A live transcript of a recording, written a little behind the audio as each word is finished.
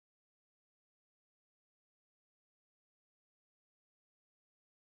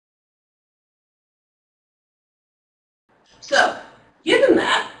So, given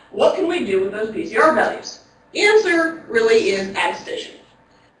that, what can we do with those PCR values? The answer really is attestation.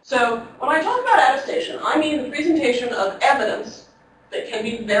 So, when I talk about attestation, I mean the presentation of evidence that can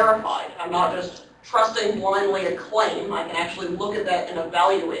be verified. I'm not just trusting blindly a claim. I can actually look at that and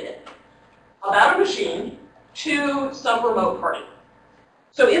evaluate it about a machine to some remote party.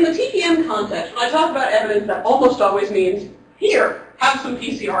 So in the TPM context, when I talk about evidence, that almost always means, here, have some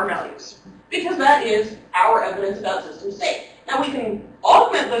PCR values. Because that is our evidence about system state. Now we can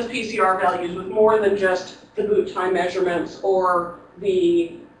augment those PCR values with more than just the boot time measurements or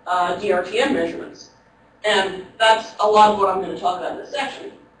the DRTM measurements. And that's a lot of what I'm going to talk about in this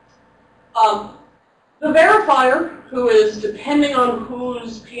section. The verifier, who is, depending on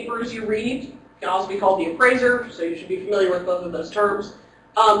whose papers you read, can also be called the appraiser, so you should be familiar with both of those terms,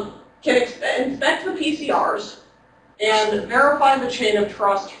 can inspect the PCRs and verify the chain of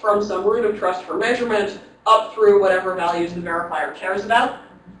trust from some root of trust for measurement up through whatever values the verifier cares about.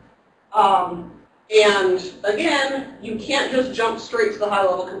 And again, you can't just jump straight to the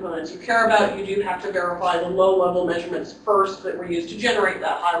high-level components you care about. You do have to verify the low-level measurements first that were used to generate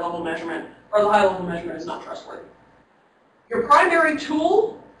that high-level measurement, or the high-level measurement is not trustworthy. Your primary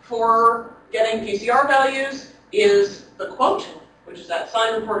tool for getting PCR values is the quote, which is that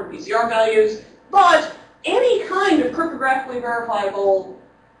signed reported PCR values, but any kind of cryptographically verifiable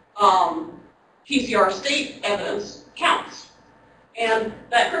PCR state evidence counts. And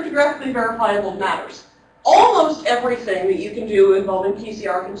that cryptographically verifiable matters. Almost everything that you can do involving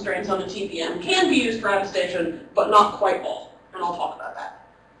PCR constraints on a TPM can be used for attestation, but not quite all. And I'll talk about that.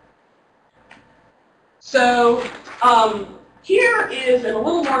 So here is, in a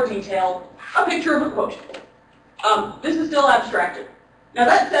little more detail, a picture of a quote. This is still abstracted. Now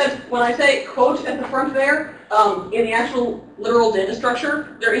that said, when I say quote at the front there, in the actual literal data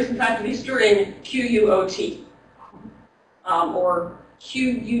structure, there is in fact the string QUOT. Or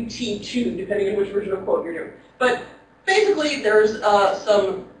QUT2, depending on which version of quote you're doing. But basically, there's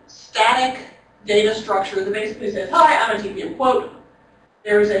some static data structure that basically says, hi, I'm a TPM quote.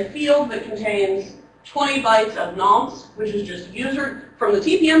 There's a field that contains 20 bytes of nonce, which is just user. From the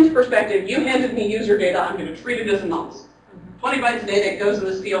TPM's perspective, you handed me user data, I'm going to treat it as a nonce. 20 bytes of data, it goes to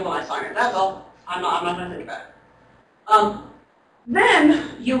this field, and I sign it. That's all. I'm not going to think about it.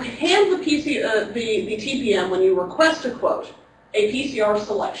 Then you hand the TPM, when you request a quote, a PCR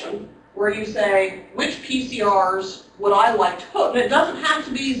selection, where you say, which PCRs would I like to quote? And it doesn't have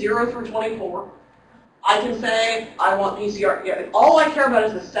to be 0 through 24. I can say, I want PCR. Yeah, if all I care about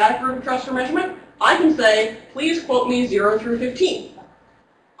is the static root of trust for measurement, I can say, please quote me 0 through 15.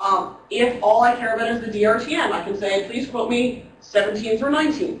 If all I care about is the DRTM, I can say, please quote me 17 through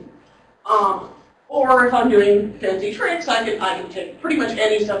 19. Or if I'm doing fancy tricks, I can take pretty much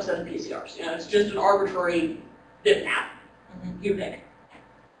any subset of PCRs. You know, it's just an arbitrary bitmap. You pick.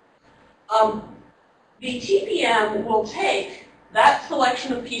 The TPM will take that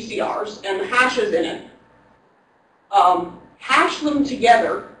selection of PCRs and the hashes in it, hash them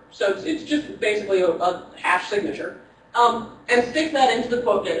together, so it's just basically a hash signature, and stick that into the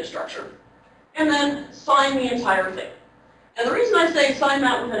quote data structure, and then sign the entire thing. And the reason I say sign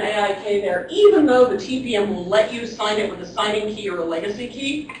that with an AIK there, even though the TPM will let you sign it with a signing key or a legacy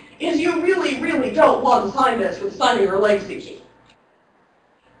key, is you really, really don't want to sign this with signing or legacy key.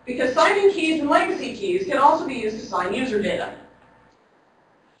 Because signing keys and legacy keys can also be used to sign user data.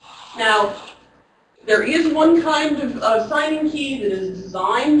 Now, there is one kind of signing key that is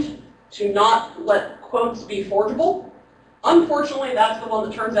designed to not let quotes be forgeable. Unfortunately, that's the one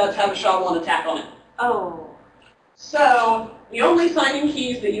that turns out to have a SHA-1 attack on it. Oh. So the only signing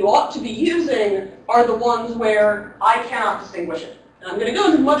keys that you ought to be using are the ones where I cannot distinguish it. And I'm going to go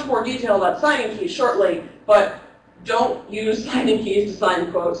into much more detail about signing keys shortly, but don't use signing keys to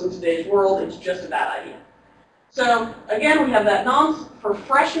sign quotes in today's world. It's just a bad idea. So again, we have that nonce for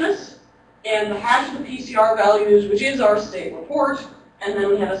freshness and the hash of the PCR values, which is our state report, and then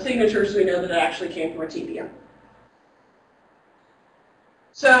we have a signature so we know that it actually came from a TPM.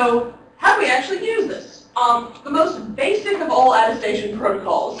 So how do we actually use this? The most basic of all attestation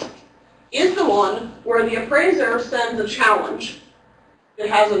protocols is the one where the appraiser sends a challenge that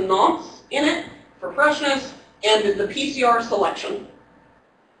has a nonce in it for freshness and the PCR selection.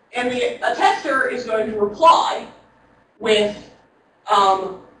 And the attester is going to reply with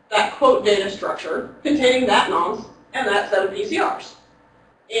that quote data structure containing that nonce and that set of PCRs.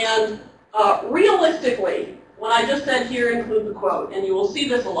 And realistically, when I just said here include the quote, and you will see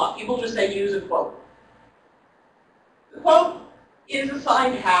this a lot, people just say use a quote. The quote is a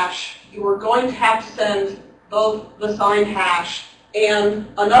signed hash. You are going to have to send both the signed hash and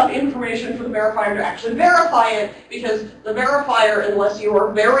enough information for the verifier to actually verify it, because the verifier, unless you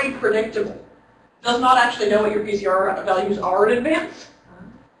are very predictable, does not actually know what your PCR values are in advance.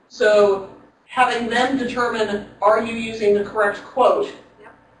 So having them determine, are you using the correct quote,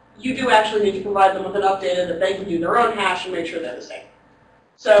 you do actually need to provide them with enough data that they can do their own hash and make sure they're the same.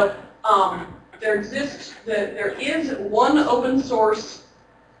 So there is one open source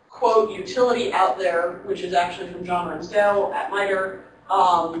quote utility out there, which is actually from John Ransdell at MITRE,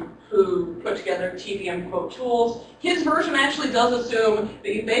 who put together TPM quote tools. His version actually does assume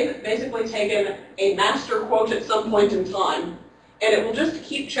that you've basically taken a master quote at some point in time, and it will just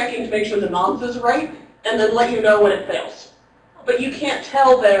keep checking to make sure the nonce is right, and then let you know when it fails. But you can't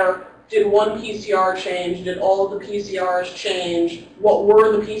tell there, did one PCR change, did all of the PCRs change, what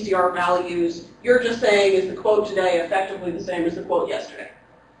were the PCR values? You're just saying, is the quote today effectively the same as the quote yesterday?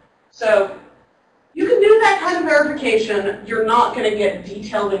 So you can do that kind of verification. You're not going to get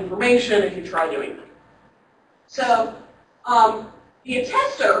detailed information if you try doing that. So the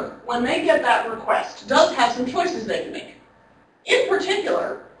attester, when they get that request, does have some choices they can make. In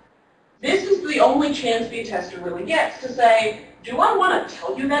particular, this is the only chance the attester really gets to say, do I want to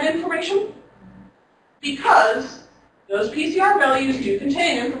tell you that information? Because those PCR values do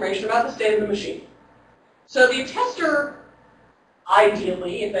contain information about the state of the machine. So the attester,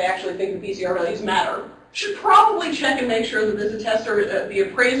 ideally, if they actually think the PCR values matter, should probably check and make sure that this attester, the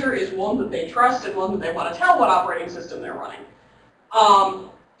appraiser, is one that they trust and one that they want to tell what operating system they're running.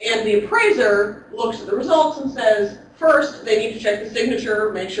 And the appraiser looks at the results and says, first, they need to check the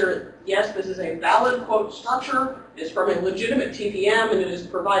signature, make sure, yes, this is a valid quote structure, it's from a legitimate TPM, and it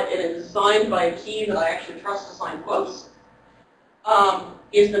is signed by a key that I actually trust to sign quotes.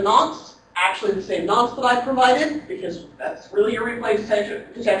 Is the nonce actually the same nonce that I provided? Because that's really your replay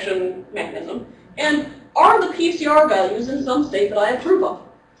detection mechanism. And are the PCR values in some state that I approve of?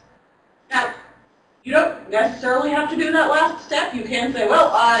 Now, you don't necessarily have to do that last step. You can say,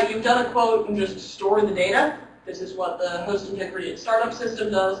 well, you've done a quote and just store the data. This is what the host integrity startup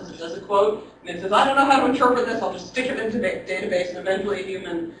system does, is it does a quote, and it says, I don't know how to interpret this, I'll just stick it into the database, and eventually a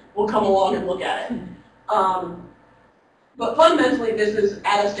human will come along and look at it. But fundamentally, this is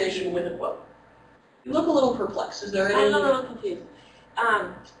attestation with a quote. You look a little perplexed. Is there any... I'm a little confused.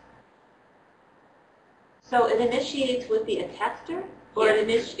 So it initiates with the attester? Or Yeah. it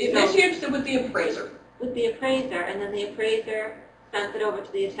initiates with the appraiser. With the appraiser, and then the appraiser sends it over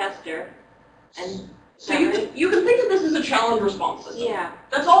to the attester, and... So you can think of this as a challenge response system. Yeah.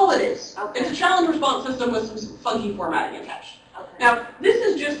 That's all it is. Okay. It's a challenge response system with some funky formatting attached. Okay. Now, this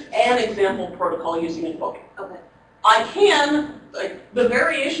is just an example protocol using a quote. Okay. I can, like, the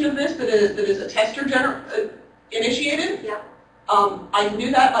variation of this that is attester initiated, Yeah. I can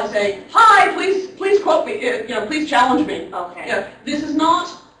do that by saying, hi, please quote me, please challenge me. Okay. This is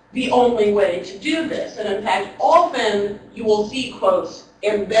not the only way to do this. And in fact, often you will see quotes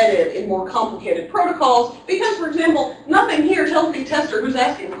embedded in more complicated protocols because, for example, nothing here tells the attester who's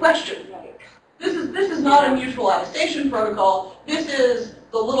asking the question. Right. This is not a mutual attestation protocol. This is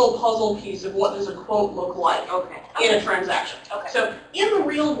the little puzzle piece of what does a quote look like in a transaction. Okay. So in the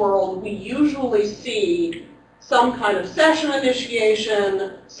real world, we usually see some kind of session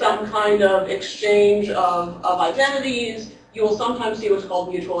initiation, some kind of exchange of identities. You will sometimes see what's called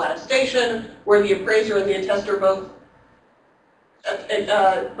mutual attestation, where the appraiser and the attester both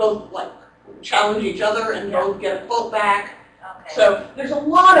like challenge each other and both get a quote back. Okay. So there's a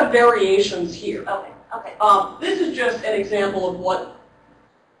lot of variations here. Okay. Okay. This is just an example of what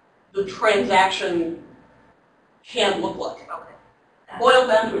the transaction can look like. Okay. Boiled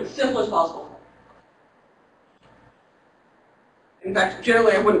down to its simplest possible. In fact,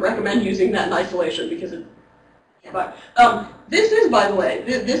 generally I wouldn't recommend using that in isolation because it. But this is, by the way,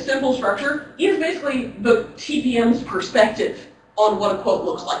 this simple structure is basically the TPM's perspective on what a quote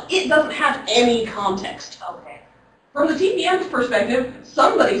looks like. It doesn't have any context. Okay. From the TPM's perspective,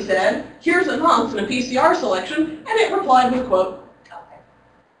 somebody said, here's a nonce and a PCR selection, and it replied with a quote. Okay.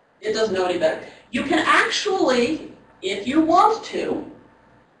 It doesn't know any better. You can actually, if you want to,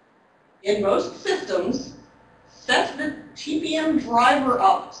 in most systems, set the TPM driver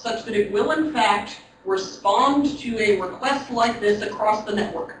up such that it will, in fact, respond to a request like this across the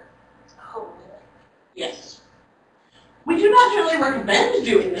network. Oh, really? Yes. We do not generally recommend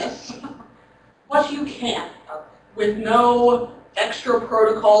doing this, but you can, with no extra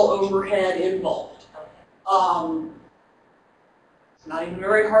protocol overhead involved. It's not even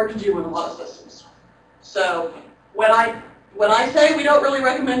very hard to do in a lot of systems. So when I say we don't really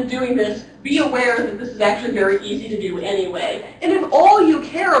recommend doing this, be aware that this is actually very easy to do anyway. And if all you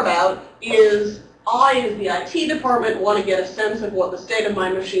care about is I, as the IT department, want to get a sense of what the state of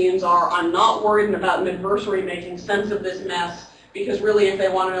my machines are. I'm not worried about an adversary making sense of this mess, because really if they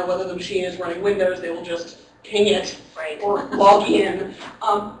want to know whether the machine is running Windows, they will just ping it or log in.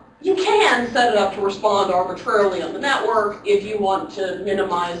 You can set it up to respond arbitrarily on the network if you want to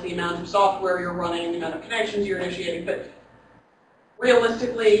minimize the amount of software you're running and the amount of connections you're initiating, but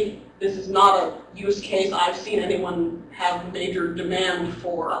realistically, this is not a use case I've seen anyone have major demand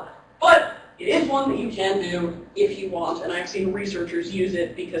for. But it is one that you can do if you want, and I've seen researchers use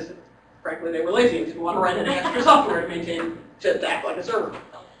it because, frankly, they were lazy and didn't want to write any extra software to maintain, to act like a server.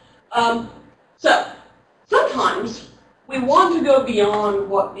 So, sometimes we want to go beyond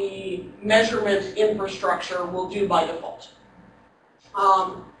what the measurement infrastructure will do by default.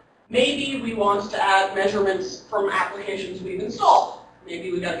 Maybe we want to add measurements from applications we've installed.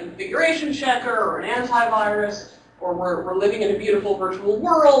 Maybe we got a configuration checker or an antivirus, or we're living in a beautiful virtual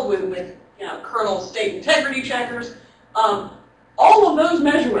world with kernel state integrity checkers. All of those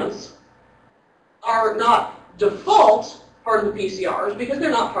measurements are not default part of the PCRs because they're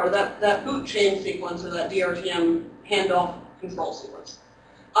not part of that boot chain sequence or that DRTM handoff control sequence.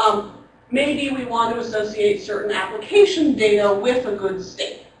 Maybe we want to associate certain application data with a good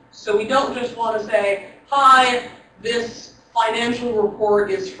state. So we don't just want to say, hi, this financial report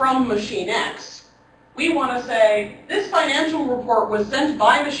is from machine X. We want to say, this financial report was sent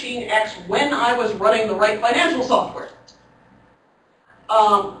by machine X when I was running the right financial software.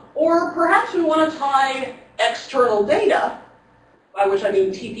 Or perhaps we want to tie external data, by which I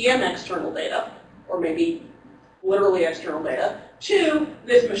mean TPM external data, or maybe literally external data, to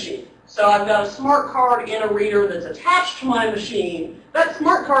this machine. So I've got a smart card in a reader that's attached to my machine. That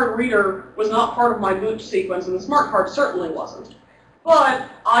smart card reader was not part of my boot sequence, and the smart card certainly wasn't. But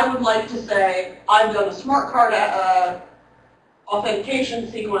I would like to say I've done a smart card authentication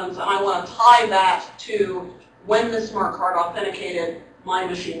sequence, and I want to tie that to when the smart card authenticated, my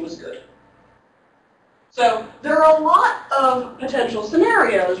machine was good. So there are a lot of potential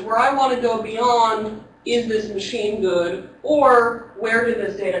scenarios where I want to go beyond, is this machine good, or where did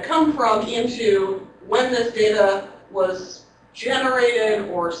this data come from, into when this data was generated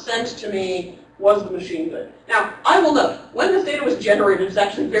or sent to me, was the machine good. Now, I will note, when this data was generated is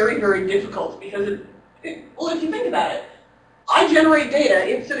actually very, very difficult because, well, if you think about it, I generate data,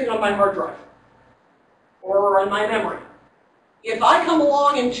 it's sitting on my hard drive or on my memory. If I come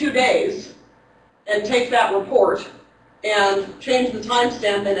along in 2 days and take that report and change the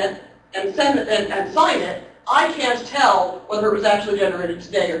timestamp in it and send it and sign it, I can't tell whether it was actually generated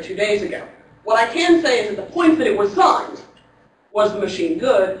today or 2 days ago. What I can say is at the point that it was signed, was the machine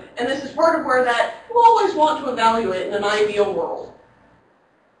good? And this is part of where that you always want to evaluate in an ideal world.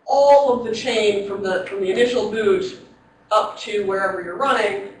 All of the chain from the initial boot up to wherever you're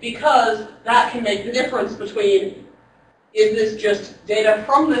running, because that can make the difference between, is this just data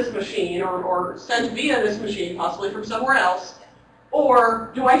from this machine or sent via this machine, possibly from somewhere else,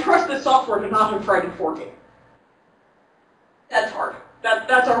 or do I trust this software to not have tried to fork it? That's hard.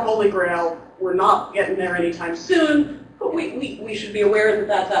 That's our holy grail. We're not getting there anytime soon, but we should be aware that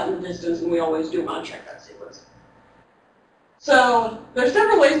that's out in the distance, and we always do want to check that sequence. So there's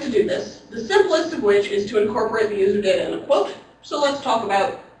several ways to do this, the simplest of which is to incorporate the user data in a quote. So let's talk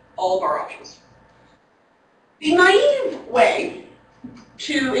about all of our options. The naive way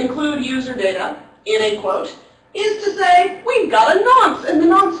to include user data in a quote is to say, we've got a nonce, and the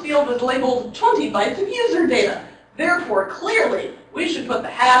nonce field is labeled 20 bytes of user data. Therefore, clearly, we should put the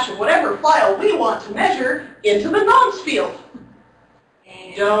hash of whatever file we want to measure into the nonce field.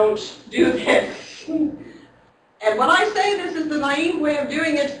 Don't do this. And when I say this is the naive way of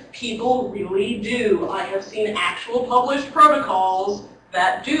doing it, people really do. I have seen actual published protocols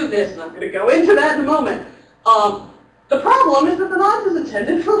that do this, and I'm going to go into that in a moment. The problem is that the nonce is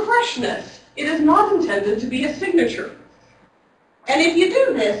intended for freshness. It is not intended to be a signature. And if you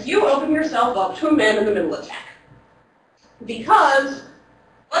do this, you open yourself up to a man-in-the-middle attack. Because,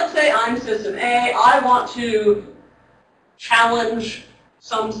 let's say I'm system A, I want to challenge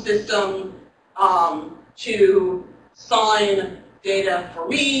some system to sign data for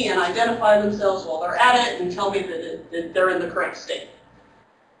me and identify themselves while they're at it and tell me that they're in the correct state.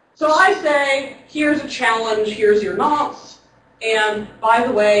 So I say, here's a challenge, here's your nonce, and by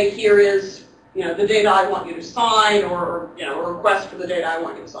the way, here is the data I want you to sign, or a request for the data I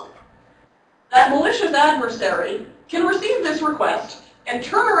want you to sign. That malicious adversary can receive this request and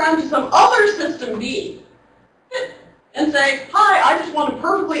turn around to some other system B and say, hi, I just want a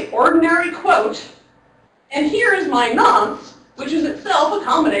perfectly ordinary quote, and here is my nonce, which is itself a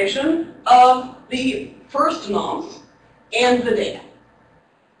combination of the first nonce and the data.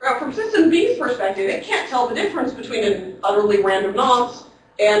 from system B's perspective, it can't tell the difference between an utterly random nonce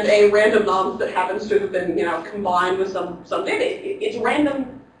and a random nonce that happens to have been, combined with some data. It's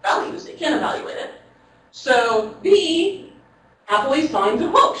random values. It can't evaluate it. So B happily signs a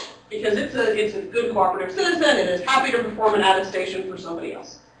quote because it's a good cooperative citizen. It is happy to perform an attestation for somebody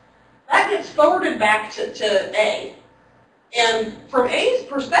else. That gets forwarded back to A. And from A's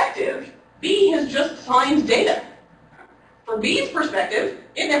perspective, B has just signed data. From B's perspective,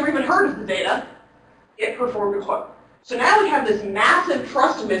 it never even heard of the data. It performed a quote. So now we have this massive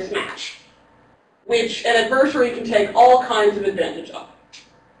trust mismatch, which an adversary can take all kinds of advantage of.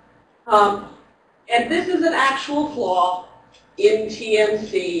 And this is an actual flaw in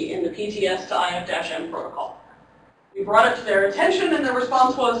TNC, in the PTS to IF-M protocol. We brought it to their attention, and their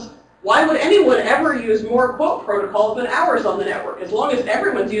response was, why would anyone ever use more quote protocol than ours on the network? As long as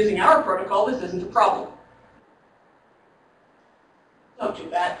everyone's using our protocol, this isn't a problem. Don't do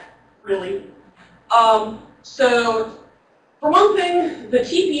that, really. So, for one thing, the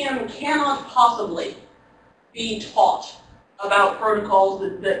TPM cannot possibly be taught about protocols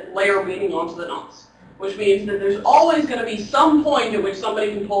that layer meaning onto the nonce, which means that there's always going to be some point at which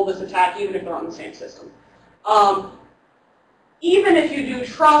somebody can pull this attack, even if they're on the same system. Even if you do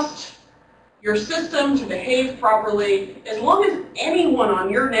trust your system to behave properly, as long as anyone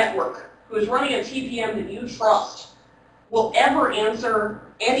on your network who is running a TPM that you trust will ever answer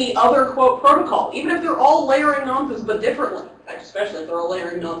any other quote protocol, even if they're all layering nonces but differently, especially if they're all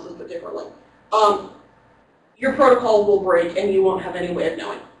layering nonces but differently, your protocol will break and you won't have any way of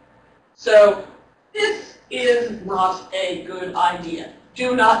knowing. So this is not a good idea.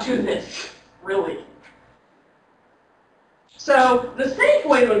 Do not do this, really. So the safe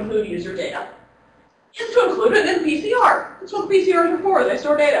way to include user data is to include it in PCR. That's what PCRs are for. They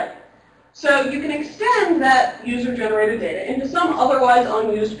store data. So you can extend that user-generated data into some otherwise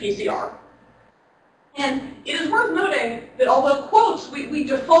unused PCR. And it is worth noting that although quotes, we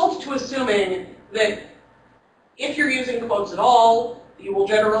default to assuming that if you're using quotes at all, you will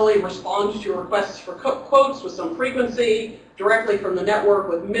generally respond to requests for quotes with some frequency directly from the network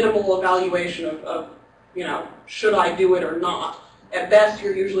with minimal evaluation of should I do it or not? At best,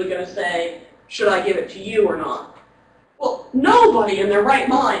 you're usually going to say, should I give it to you or not? Well, nobody in their right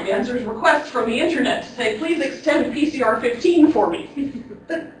mind answers requests from the internet to say, please extend PCR 15 for me.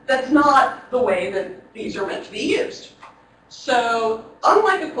 That's not the way that these are meant to be used. So,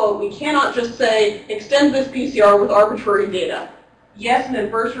 unlike a quote, we cannot just say, extend this PCR with arbitrary data. Yes, an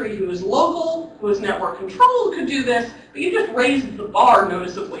adversary who is local, who is network controlled could do this, but you just raised the bar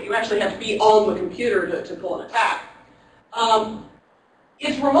noticeably. You actually have to be on the computer to pull an attack.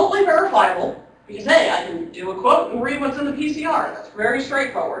 It's remotely verifiable, because hey, I can do a quote and read what's in the PCR. That's very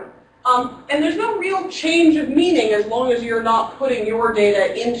straightforward. And there's no real change of meaning as long as you're not putting your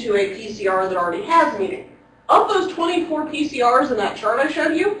data into a PCR that already has meaning. Of those 24 PCRs in that chart I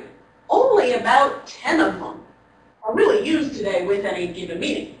showed you, only about 10 of them are really used today with any given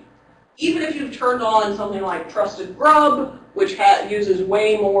meaning. Even if you've turned on something like Trusted Grub, which uses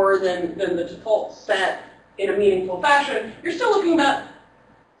way more than the default set in a meaningful fashion, you're still looking about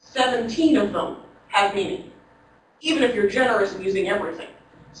 17 of them have meaning, even if you're generous in using everything.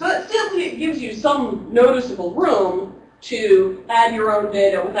 So that still gives you some noticeable room to add your own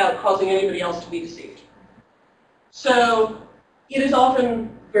data without causing anybody else to be deceived. So it is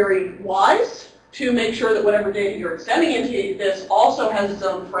often very wise to make sure that whatever data you're extending into this also has its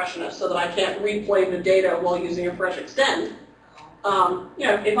own freshness so that I can't replay the data while using a fresh extend.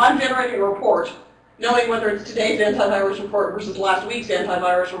 If I'm generating a report, knowing whether it's today's antivirus report versus last week's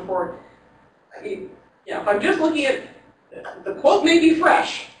antivirus report, if I'm just looking at the quote may be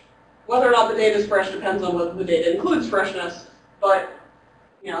fresh. Whether or not the data is fresh depends on whether the data includes freshness, but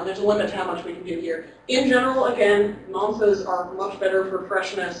there's a limit to how much we can do here. In general, again, nonces are much better for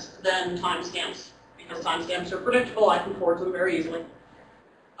freshness than timestamps, because timestamps are predictable. I can forward them very easily.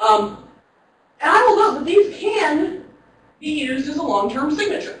 And I will note that these can be used as a long-term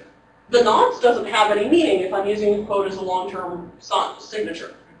signature. The nonce doesn't have any meaning if I'm using a quote as a long-term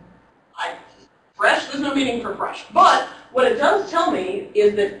signature. Fresh, there's no meaning for fresh. But what it does tell me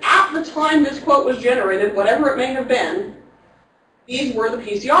is that at the time this quote was generated, whatever it may have been, these were the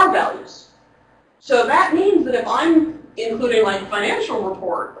PCR values. So that means that if I'm including like a financial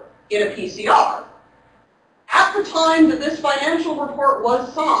report in a PCR, at the time that this financial report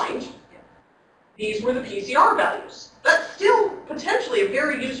was signed, these were the PCR values. That's still potentially a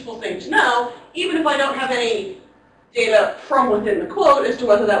very useful thing to know, even if I don't have any data from within the quote as to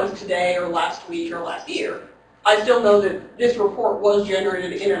whether that was today or last week or last year. I still know that this report was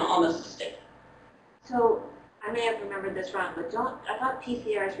generated in an honest state. So I may have remembered this wrong, but I thought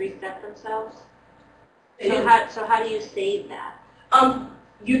PCRs reset themselves? They do. So how do you save that?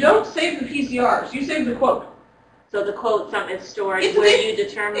 You don't save the PCRs, you save the quote. So the quote is stored It's where you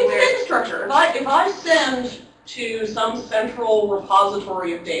determine it's where... data structure. If I send to some central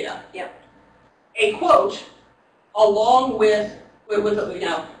repository of data, Yep. a quote along with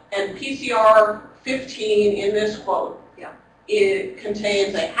and PCR 15 in this quote, yep. It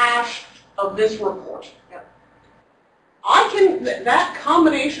contains a hash of this report. Yep. That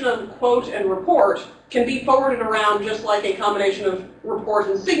combination of quote and report can be forwarded around just like a combination of report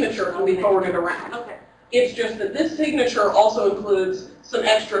and signature can be forwarded around. Okay. It's just that this signature also includes some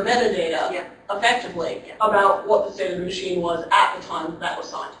extra metadata, effectively, about what the state of the machine was at the time that was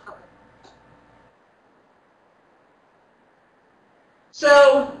signed. Okay.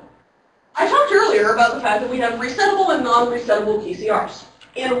 So, I talked earlier about the fact that we have resettable and non-resettable PCRs.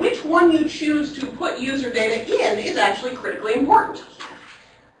 And which one you choose to put user data in is actually critically important.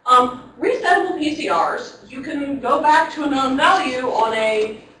 Resettable PCRs, you can go back to a known value on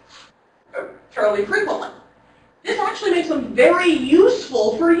fairly frequently. This actually makes them very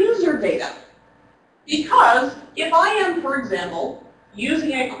useful for user data. Because if I am, for example,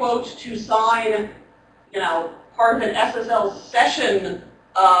 using a quote to sign, part of an SSL session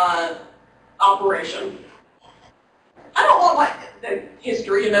operation, I don't want the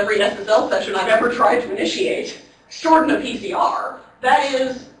history of every SSL session I've ever tried to initiate stored in a PCR. That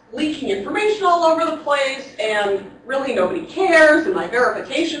is leaking information all over the place, and really nobody cares, and my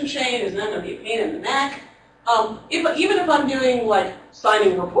verification chain is then going to be a pain in the neck. Even if I'm doing,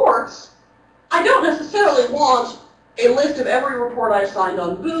 signing reports, I don't necessarily want a list of every report I've signed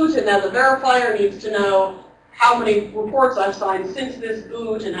on boot, and now the verifier needs to know how many reports I've signed since this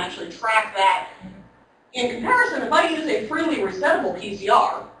boot and actually track that. In comparison, if I use a freely resettable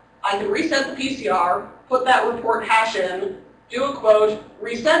PCR, I can reset the PCR, put that report hash in, do a quote,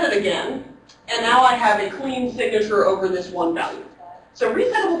 reset it again, and now I have a clean signature over this one value. So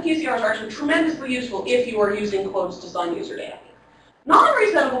resettable PCRs are actually tremendously useful if you are using quotes to sign user data.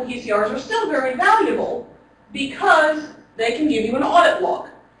 Non-resettable PCRs are still very valuable because they can give you an audit log.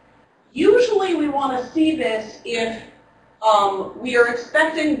 Usually we want to see this if we are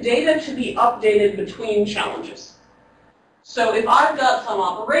expecting data to be updated between challenges. So if I've got some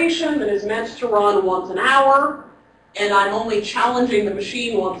operation that is meant to run once an hour, and I'm only challenging the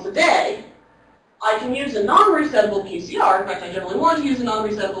machine once a day, I can use a non-resettable PCR. In fact, I generally want to use a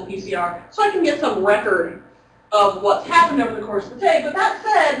non-resettable PCR so I can get some record of what's happened over the course of the day. But that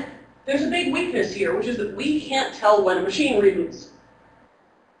said, there's a big weakness here, which is that we can't tell when a machine reboots.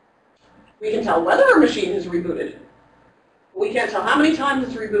 We can tell whether a machine has rebooted. We can't tell how many times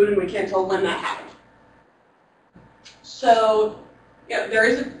it's rebooted, and we can't tell when that happened. So, there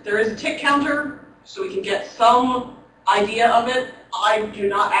is a tick counter, so we can get some idea of it. I do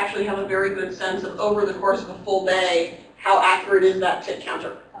not actually have a very good sense of, over the course of a full day, how accurate is that tick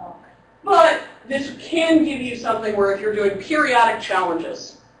counter. Oh. But this can give you something where if you're doing periodic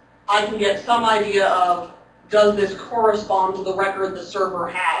challenges, I can get some idea of, does this correspond to the record the server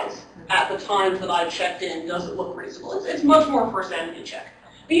has at the times that I checked in? Does it look reasonable? It's much more for a sanity check.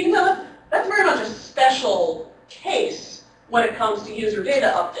 But you can tell that's very much a special case when it comes to user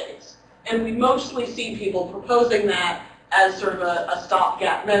data updates. And we mostly see people proposing that as sort of a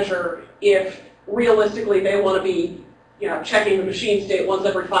stopgap measure if realistically they want to be checking the machine state once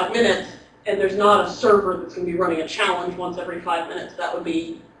every 5 minutes, and there's not a server that's going to be running a challenge once every 5 minutes. That would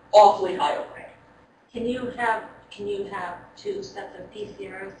be awfully high overhead. Can you have 2 sets of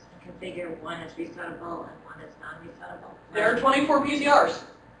PCRs and configure one as resettable and one as non-resettable? There are 24 PCRs.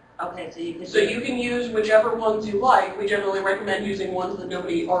 Okay, so you can use whichever ones you like. We generally recommend using ones that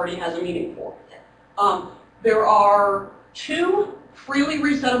nobody already has a meaning for. There are 2 freely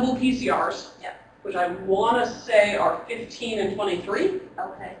resettable PCRs, which I want to say are 15 and 23.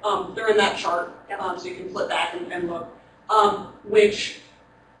 Okay. They're in that chart, so you can flip back and look. Which,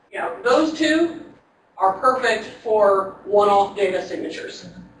 those 2 are perfect for one-off data signatures.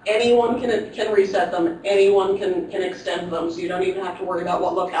 Anyone can reset them. Anyone can extend them, so you don't even have to worry about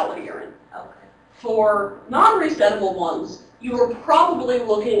what locality you're in. Okay. For non-resettable ones, you are probably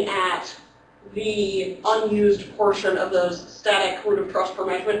looking at the unused portion of those static root of trust per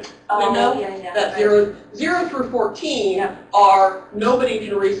measurement window. That right. 0 through 14 are nobody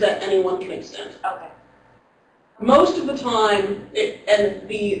can reset, anyone can extend. Okay. Most of the time, and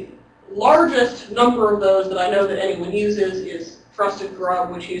the largest number of those that I know that anyone uses is Trusted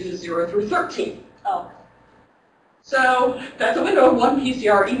Grub, which uses 0 through 13. Oh. So that's a window of 1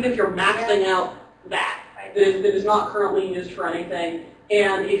 PCR, even if you're maxing out that. That is not currently used for anything.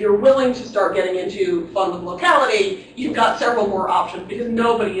 And if you're willing to start getting into fun with locality, you've got several more options because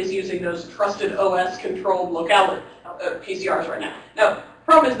nobody is using those trusted OS controlled locality PCRs right now. Now,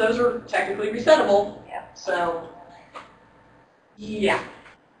 problem is those are technically resettable. Yeah. So, yeah.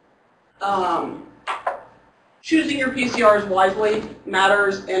 Choosing your PCRs wisely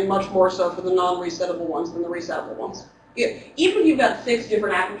matters, and much more so for the non-resettable ones than the resettable ones. Even if you've got 6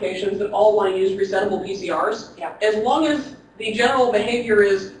 different applications that all want to use resettable PCRs, yeah, as long as the general behavior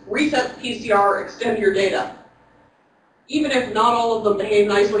is reset the PCR, extend your data, even if not all of them behave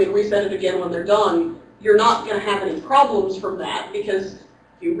nicely and reset it again when they're done, you're not going to have any problems from that because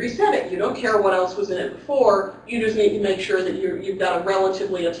you reset it. You don't care what else was in it before. You just need to make sure that you've got a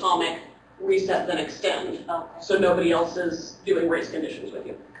relatively atomic reset then extend, so nobody else is doing race conditions with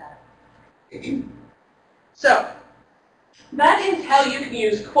you. Okay. So that is how you can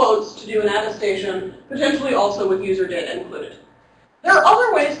use quotes to do an attestation, potentially also with user data included. There are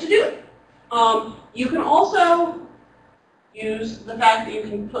other ways to do it. You can also use the fact that you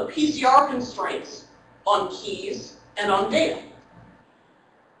can put PCR constraints on keys and on data.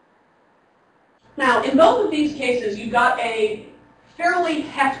 Now, in both of these cases, you've got a fairly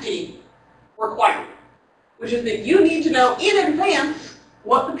hefty requirement, which is that you need to know in advance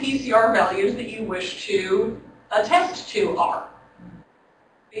what the PCR values that you wish to attest to are.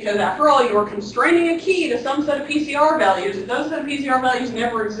 Because after all, you're constraining a key to some set of PCR values. If those set of PCR values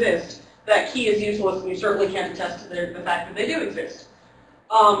never exist, that key is useless, and you certainly can't attest to the fact that they do exist.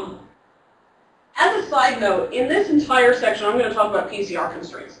 As a side note, in this entire section, I'm going to talk about PCR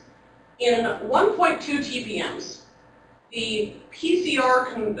constraints. In 1.2 TPMs, the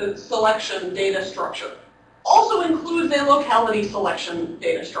PCR selection data structure also includes a locality selection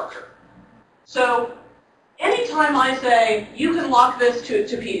data structure. So anytime I say you can lock this to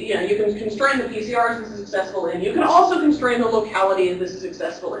you can constrain the PCRs this is accessible in, you can also constrain the locality this is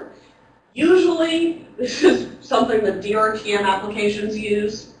accessible in. Usually, this is something that DRTM applications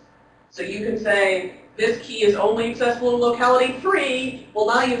use. So you can say, this key is only accessible in locality 3. Well,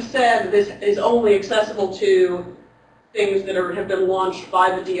 now you've said this is only accessible to things that have been launched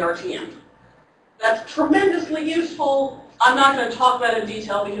by the DRTM. That's tremendously useful. I'm not going to talk about it in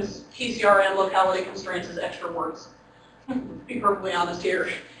detail because PCR and locality constraints is extra words. To be perfectly honest here.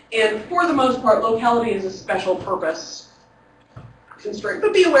 And for the most part, locality is a special purpose constraint,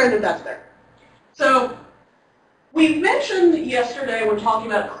 but be aware that that's there. So we mentioned yesterday when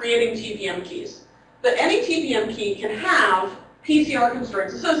talking about creating TPM keys that any TPM key can have PCR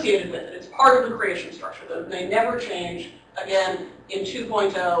constraints associated with it. It's part of the creation structure. They never change. Again, in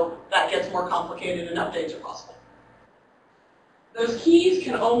 2.0, that gets more complicated and updates are possible. Those keys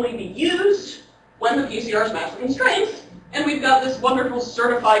can only be used when the PCRs match the constraints, and we've got this wonderful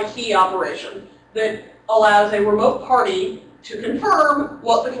certify key operation that allows a remote party to confirm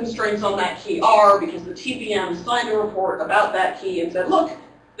what the constraints on that key are because the TPM signed a report about that key and said, look,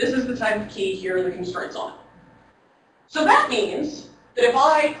 this is the type of key, here are the constraints on it. So that means that if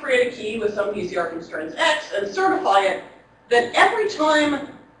I create a key with some PCR constraints X and certify it, then every time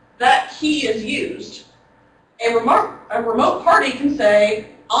that key is used, a remote party can say,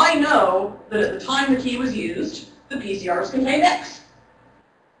 I know that at the time the key was used, the PCRs contained X.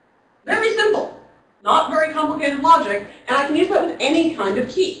 Very simple. Not very complicated logic, and I can use that with any kind of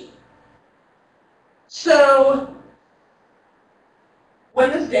key. So when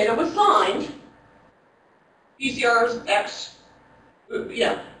this data was signed, PCRs X,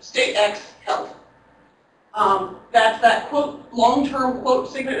 state X held. That's that quote long-term quote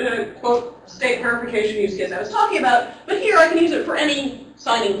state verification use case I was talking about, but here I can use it for any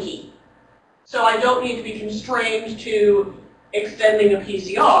signing key. So I don't need to be constrained to extending a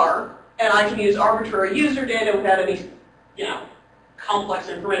PCR, and I can use arbitrary user data without any, complex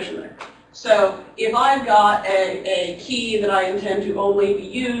information there. So if I've got a key that I intend to only be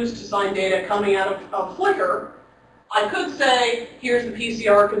used to sign data coming out of Flickr, I could say, here's the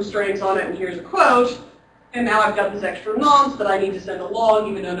PCR constraints on it, and here's a quote, and now I've got this extra nonce that I need to send a log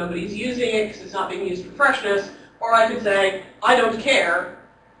even though nobody's using it because it's not being used for freshness. Or I could say, I don't care.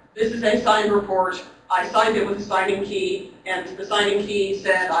 This is a signed report. I signed it with a signing key, and the signing key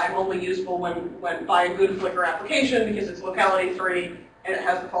said I'm only useful when by a good Flickr application because it's locality 3 and it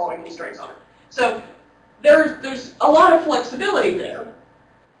has the following constraints on it. So there's a lot of flexibility there.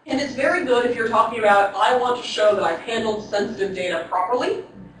 And it's very good if you're talking about, I want to show that I've handled sensitive data properly.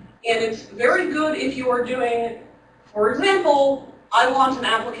 And it's very good if you are doing, for example, I want an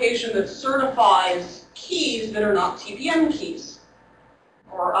application that certifies keys that are not TPM keys.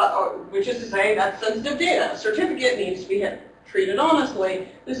 Which is to say, that's sensitive data. A certificate needs to be treated honestly.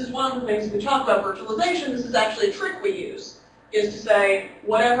 This is one of the things we talk about virtualization. This is actually a trick we use. is to say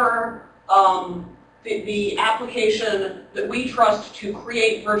whatever the application that we trust to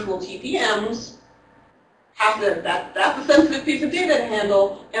create virtual TPMs that's a sensitive piece of data to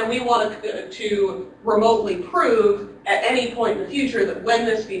handle, and we want to remotely prove at any point in the future that when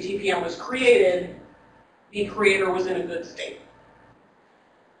this VTPM was created, the creator was in a good state.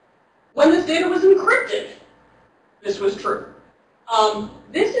 When this data was encrypted, this was true.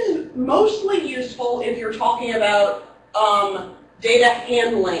 This is mostly useful if you're talking about data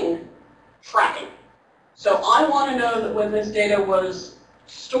handling tracking. So I want to know that when this data was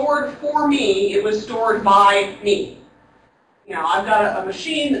stored for me, it was stored by me. You know, I've got a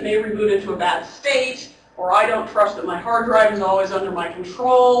machine that may reboot into a bad state, or I don't trust that my hard drive is always under my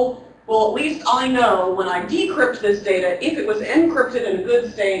control. Well, at least I know when I decrypt this data, if it was encrypted in a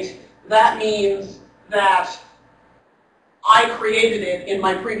good state, that means that I created it in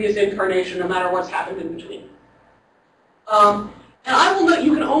my previous incarnation, no matter what's happened in between. And I will note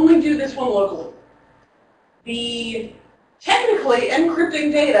you can only do this one locally. Technically,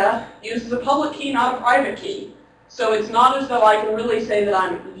 encrypting data uses a public key, not a private key. So it's not as though I can really say that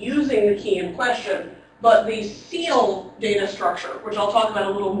I'm using the key in question, but the seal data structure, which I'll talk about a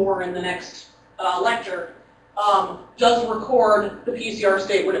little more in the next lecture, does record the PCR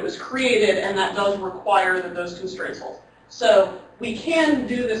state when it was created, and that does require that those constraints hold. So we can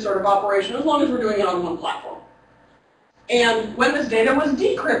do this sort of operation as long as we're doing it on one platform. And when this data was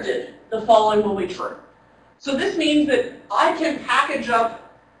decrypted, the following will be true. So this means that I can package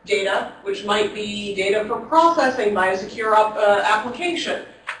up data, which might be data for processing by a secure application.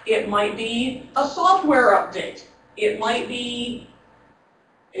 It might be a software update. It might be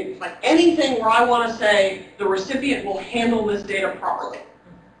like anything where I want to say the recipient will handle this data properly.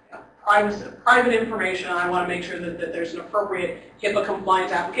 Private information, I want to make sure that there's an appropriate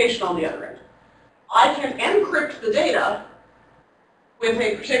HIPAA-compliant application on the other end. I can encrypt the data with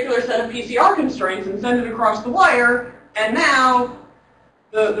a particular set of PCR constraints and send it across the wire, and now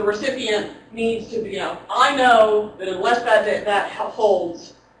the recipient needs to be, I know that unless that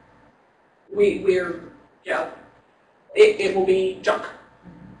holds, it will be junk.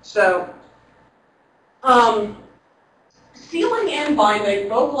 So, sealing and binding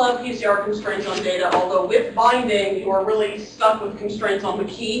both allow PCR constraints on data, although with binding, you are really stuck with constraints on the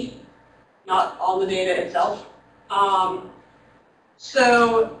key, not on the data itself.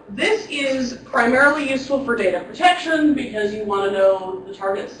 So this is primarily useful for data protection because you want to know the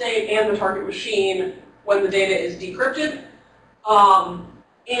target state and the target machine when the data is decrypted.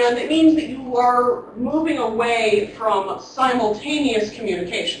 And it means that you are moving away from simultaneous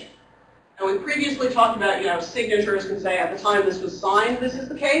communication. And we previously talked about, signatures can say at the time this was signed, this is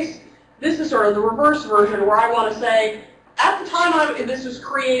the case. This is sort of the reverse version where I want to say, at the time this was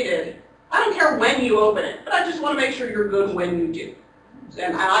created, I don't care when you open it, but I just want to make sure you're good when you do.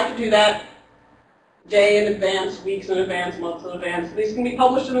 And I can do that day in advance, weeks in advance, months in advance. These can be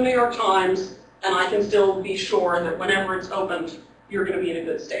published in the New York Times, and I can still be sure that whenever it's opened, you're going to be in a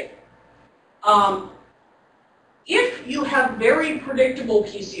good state. If you have very predictable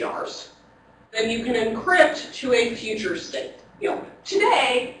PCRs, then you can encrypt to a future state.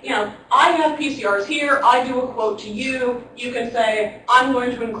 Today, I have PCRs here, I do a quote to you, you can say, I'm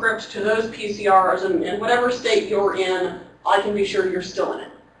going to encrypt to those PCRs, and whatever state you're in, I can be sure you're still in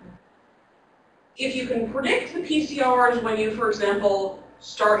it. If you can predict the PCRs when you, for example,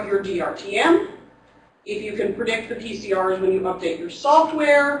 start your DRTM, if you can predict the PCRs when you update your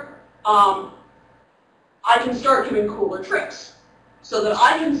software, I can start doing cooler tricks. So that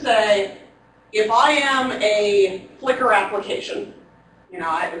I can say, if I am a Flickr application, the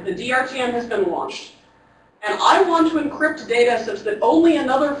DRTM has been launched, and I want to encrypt data such that only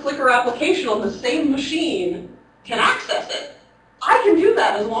another Flickr application on the same machine can access it, I can do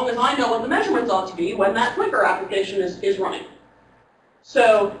that as long as I know what the measurements ought to be when that Flickr application is running.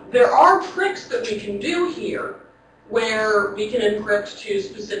 So there are tricks that we can do here where we can encrypt to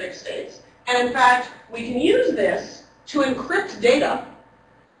specific states. And in fact, we can use this to encrypt data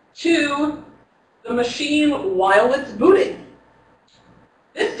to the machine while it's booting.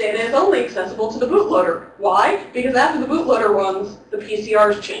 This data is only accessible to the bootloader. Why? Because after the bootloader runs, the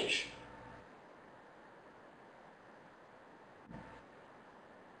PCRs change.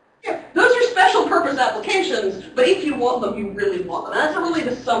 Those are special purpose applications, but if you want them, you really want them. And that's really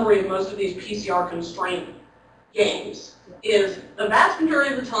the summary of most of these PCR constraint games, is the vast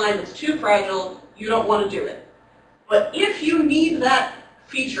majority of the time it's too fragile, you don't want to do it. But if you need that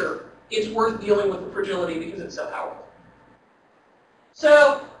feature, it's worth dealing with the fragility because it's so powerful.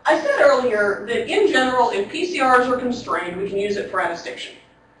 So I said earlier that in general, if PCRs are constrained, we can use it for attestation.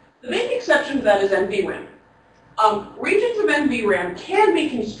 The big exception to that is NVRAM. Regions of NVRAM can be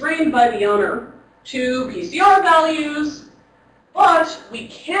constrained by the owner to PCR values, but we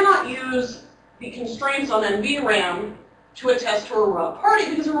cannot use the constraints on NVRAM to attest to a remote party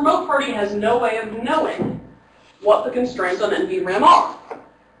because a remote party has no way of knowing what the constraints on NVRAM are.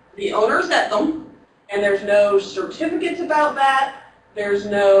 The owner set them, and there's no certificates about that. There's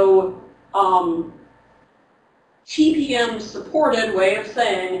no TPM supported way of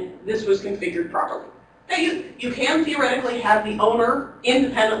saying this was configured properly. Now you can theoretically have the owner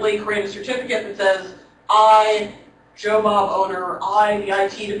independently create a certificate that says, I, Joe Bob owner, I, the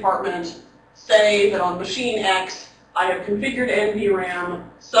IT department, say that on machine X, I have configured NVRAM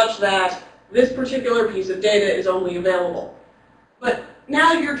such that this particular piece of data is only available. But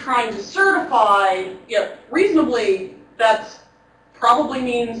now you're trying to certify, reasonably, that's probably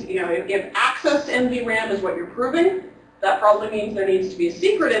means, if access to NVRAM is what you're proving, that probably means there needs to be a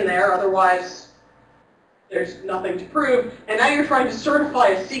secret in there, otherwise there's nothing to prove. And now you're trying to certify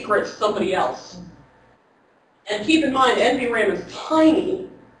a secret to somebody else. And keep in mind, NVRAM is tiny.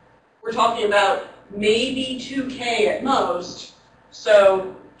 We're talking about maybe 2K at most.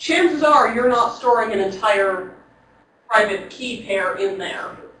 So chances are you're not storing an entire private key pair in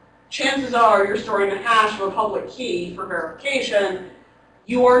there. Chances are you're storing a hash of a public key for verification.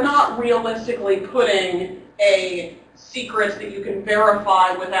 You are not realistically putting a secret that you can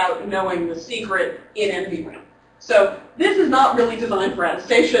verify without knowing the secret in NVRAM. So this is not really designed for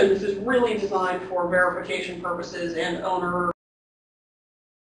attestation. This is really designed for verification purposes and owner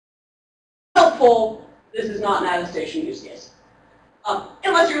helpful. This is not an attestation use case.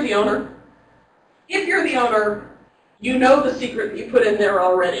 Unless you're the owner. If you're the owner, you know the secret that you put in there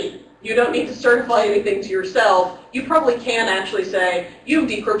already. You don't need to certify anything to yourself. You probably can actually say, you've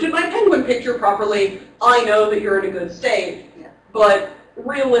decrypted my penguin picture properly. I know that you're in a good state. Yeah. But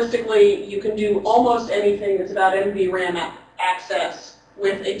realistically, you can do almost anything that's about NVRAM access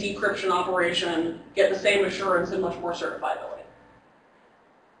with a decryption operation, get the same assurance and much more certifiability.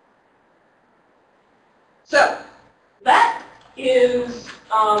 So that is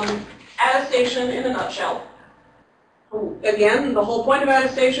attestation in a nutshell. Again, the whole point of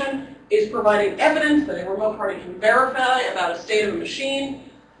attestation is providing evidence that a remote party can verify about a state of a machine,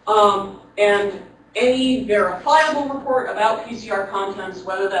 and any verifiable report about PCR contents,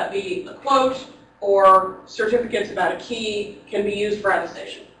 whether that be a quote or certificates about a key, can be used for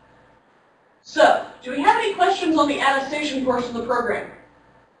attestation. So, do we have any questions on the attestation portion of the program?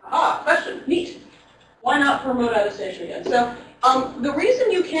 Question, neat. Why not for remote attestation again? So, the reason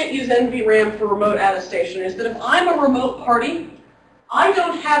you can't use NVRAM for remote attestation is that if I'm a remote party, I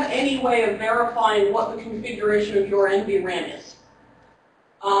don't have any way of verifying what the configuration of your NVRAM is.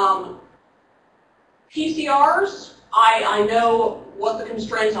 PCRs, I know what the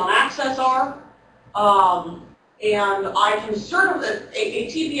constraints on access are, and I can a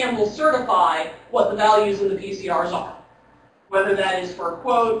TPM will certify what the values in the PCRs are, whether that is for a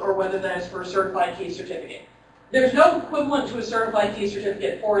quote or whether that is for a certified key certificate. There's no equivalent to a certified key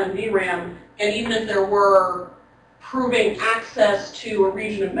certificate for NVRAM, and even if there were, proving access to a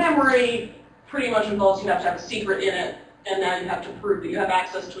region of memory pretty much involves you have to have a secret in it, and now you have to prove that you have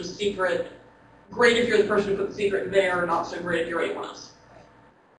access to a secret. Great if you're the person who put the secret there, not so great if you're anyone else.